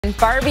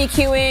everyone.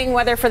 Barbecuing,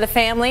 whether for the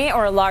family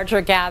or a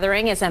larger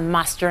gathering, is a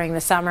must during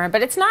the summer,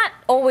 but it's not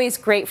always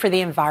great for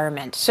the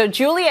environment. So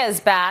Julia is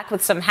back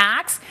with some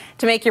hacks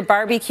to make your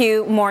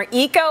barbecue more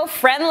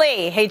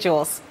eco-friendly. Hey,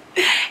 Jules.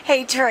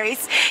 Hey,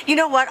 Trace. You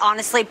know what?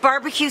 Honestly,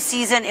 barbecue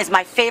season is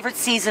my favorite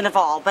season of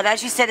all. But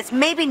as you said, it's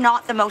maybe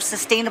not the most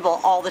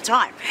sustainable all the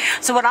time.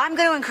 So what I'm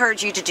going to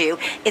encourage you to do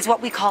is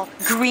what we call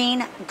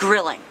green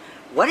grilling.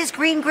 What is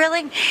green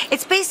grilling?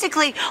 It's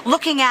basically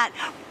looking at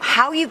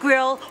how you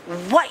grill,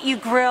 what you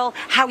grill,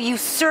 how you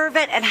serve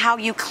it, and how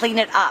you clean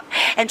it up,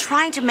 and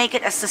trying to make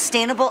it as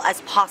sustainable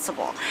as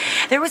possible.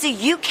 There was a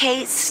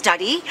UK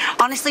study,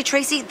 honestly,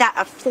 Tracy, that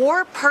a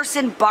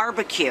 4-person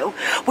barbecue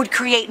would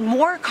create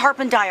more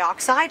carbon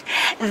dioxide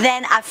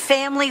than a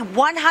family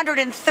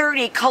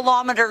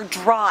 130-kilometer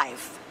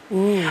drive.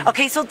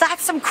 Okay, so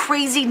that's some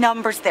crazy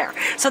numbers there.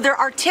 So there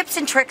are tips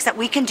and tricks that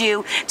we can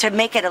do to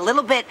make it a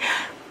little bit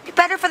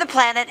better for the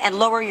planet and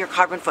lower your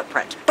carbon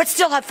footprint, but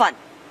still have fun.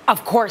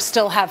 Of course,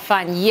 still have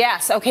fun.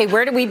 Yes. Okay,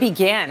 where do we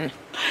begin?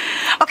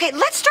 Okay,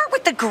 let's start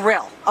with the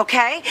grill,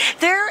 okay?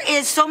 There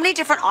is so many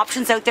different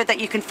options out there that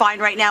you can find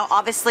right now.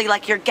 Obviously,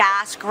 like your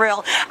gas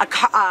grill,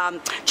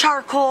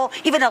 charcoal,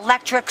 even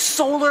electric,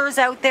 solar's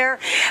out there.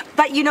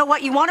 But you know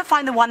what? You want to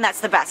find the one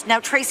that's the best.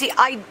 Now, Tracy,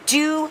 I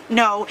do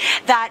know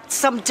that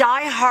some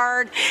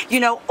die-hard,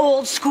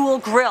 old school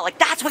grill, like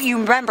that's what you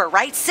remember,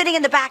 right? Sitting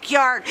in the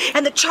backyard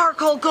and the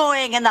charcoal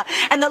going and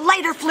the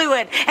lighter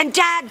fluid and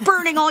Dad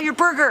burning all your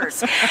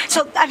burgers.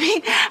 So, I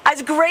mean,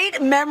 as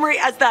great memory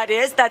as that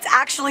is, that's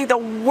actually the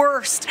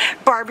worst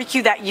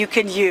barbecue that you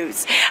can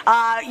use.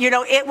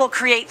 It will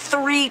create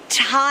 3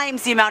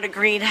 times the amount of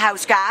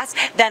greenhouse gas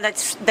than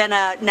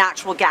a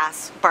natural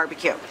gas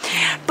barbecue.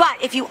 But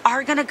if you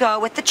are going to go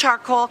with the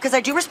charcoal, because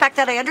I do respect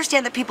that, I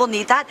understand that people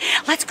need that,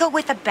 let's go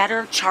with a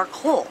better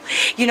charcoal.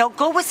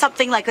 Go with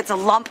something like it's a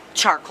lump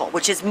charcoal,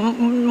 which is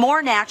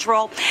more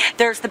natural.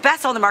 There's the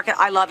best on the market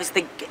I love is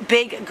the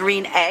Big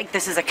Green Egg.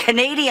 This is a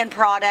Canadian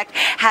product,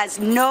 has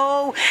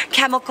no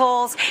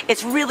chemicals.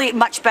 It's really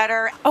much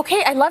better.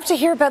 Okay, I'd love to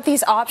hear about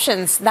these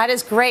options. That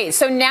is great.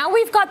 So now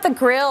we've got the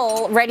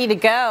grill ready to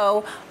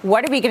go.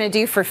 What are we going to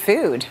do for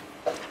food?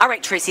 All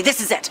right, Tracy, this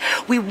is it.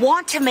 We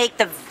want to make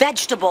the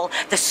vegetable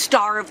the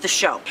star of the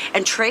show.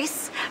 And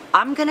Trace,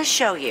 I'm going to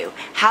show you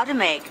how to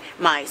make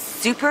my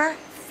super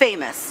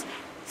famous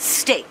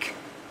steak,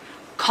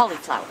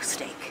 cauliflower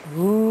steak.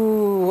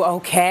 Ooh,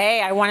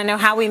 okay. I want to know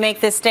how we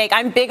make this steak.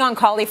 I'm big on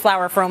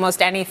cauliflower for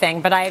almost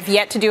anything, but I have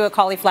yet to do a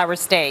cauliflower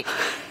steak.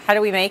 How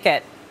do we make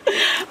it?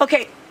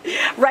 Okay.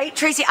 Right,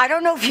 Tracy, I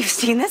don't know if you've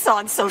seen this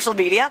on social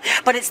media,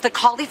 but it's the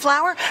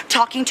cauliflower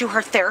talking to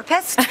her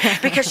therapist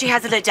because she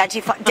has an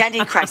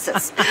identity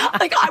crisis.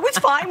 Like, I was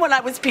fine when I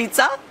was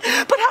pizza,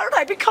 but how did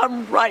I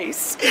become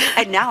rice?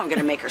 And now I'm going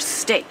to make her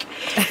steak.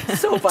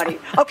 So funny.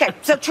 Okay,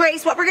 so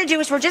Trace, what we're going to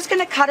do is we're just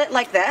going to cut it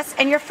like this,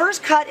 and your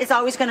first cut is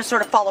always going to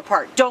sort of fall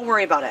apart. Don't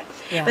worry about it.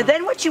 Yeah. But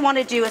then what you want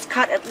to do is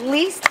cut at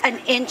least 1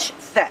 inch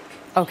thick.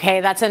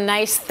 Okay, that's a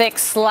nice thick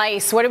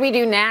slice. What do we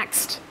do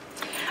next?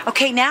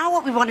 Okay, now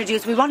what we want to do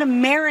is we want to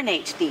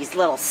marinate these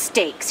little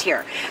steaks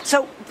here.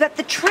 So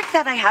the trick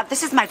that I have,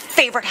 this is my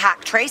favorite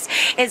hack, Trace,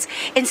 is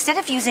instead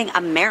of using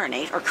a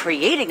marinade or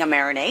creating a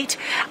marinade,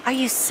 I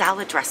use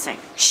salad dressing.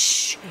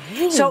 Shh.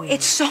 So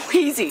it's so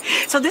easy.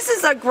 So this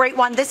is a great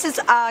one. This is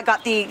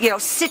got the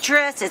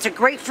citrus. It's a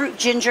grapefruit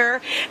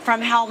ginger from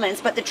Hellman's.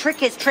 But the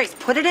trick is, Trace,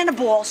 put it in a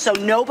bowl so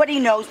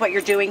nobody knows what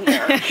you're doing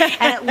here.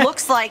 And it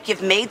looks like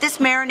you've made this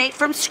marinade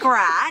from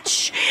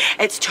scratch.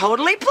 It's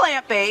totally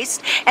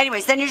plant-based.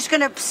 Anyways, then you're just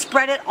going to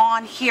spread it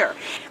on here,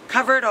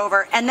 cover it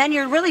over, and then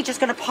you're really just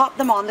going to pop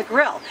them on the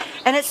grill.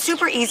 And it's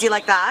super easy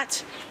like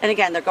that. And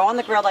again, they go on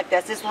the grill like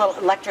this. This little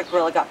electric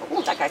grill I got.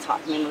 Oh, that guy's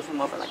hot. Let me move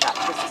him over like that.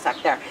 Just a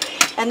sec there.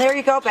 And there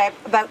you go, babe.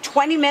 About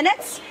 20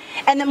 minutes.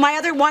 And then my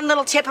other one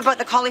little tip about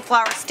the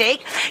cauliflower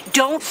steak,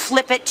 don't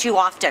flip it too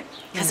often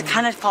because it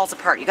kind of falls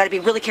apart. You got to be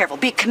really careful.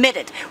 Be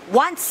committed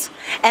once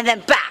and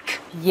then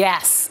back.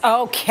 Yes.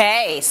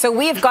 Okay. So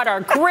we've got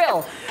our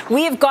grill.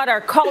 We've got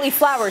our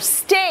cauliflower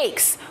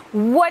steaks.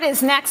 What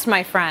is next,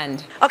 my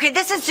friend? Okay,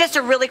 this is just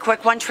a really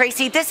quick one,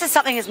 Tracy. This is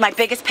something that's my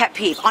biggest pet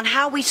peeve on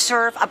how we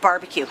serve a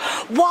barbecue.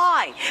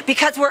 Why?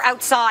 Because we're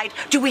outside,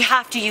 do we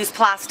have to use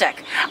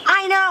plastic?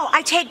 I know,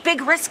 I take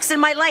big risks in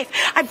my life.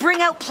 I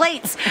bring out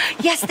plates.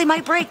 Yes, they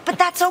might break, but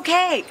that's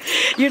okay.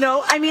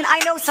 I mean,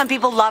 I know some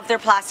people love their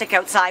plastic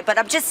outside, but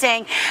I'm just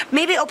saying,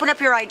 maybe open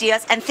up your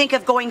ideas and think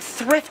of going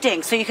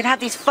thrifting so you can have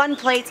these fun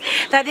plates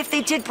that if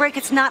they did break,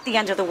 it's not the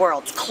end of the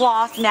world. It's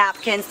cloth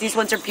napkins. These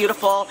ones are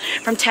beautiful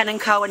from Ten &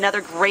 Co.,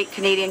 another great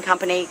Canadian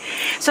company.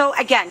 So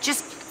again,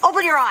 just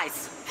open your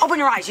eyes. Open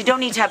your eyes. You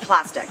don't need to have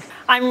plastic.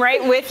 I'm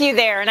right with you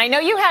there. And I know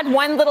you had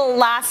one little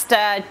last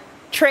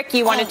trick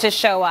you wanted to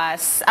show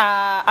us.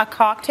 A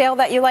cocktail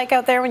that you like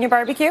out there when you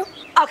barbecue?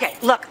 Okay,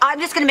 look, I'm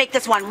just going to make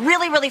this one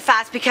really, really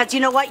fast because you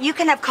know what? You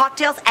can have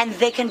cocktails and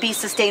they can be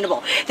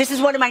sustainable. This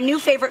is one of my new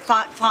favorite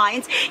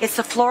finds. It's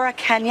the Flora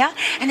Kenya,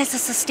 and it's a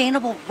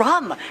sustainable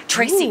rum,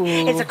 Tracy.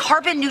 Ooh. It's a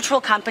carbon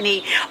neutral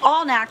company,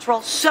 all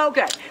natural, so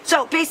good.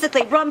 So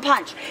basically, rum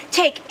punch.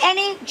 Take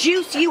any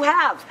juice you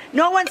have.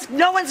 No one's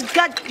going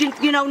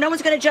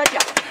to judge you.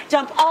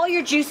 Dump all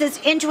your juices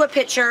into a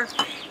pitcher.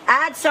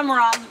 Add some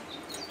rum,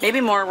 maybe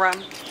more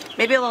rum,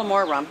 maybe a little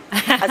more rum,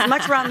 as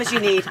much rum as you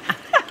need.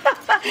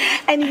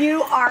 And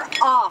you are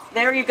off.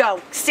 There you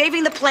go.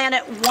 Saving the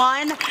planet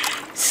one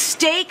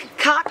steak,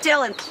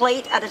 cocktail, and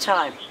plate at a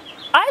time.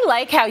 I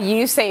like how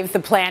you save the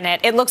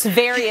planet. It looks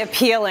very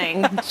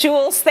appealing.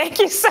 Jules, thank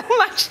you so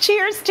much.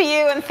 Cheers to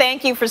you, and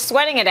thank you for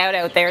sweating it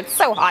out there. It's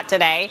so hot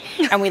today,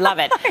 and we love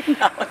it. I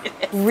know it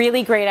is.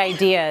 Really great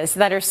ideas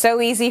that are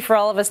so easy for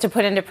all of us to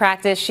put into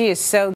practice. She is so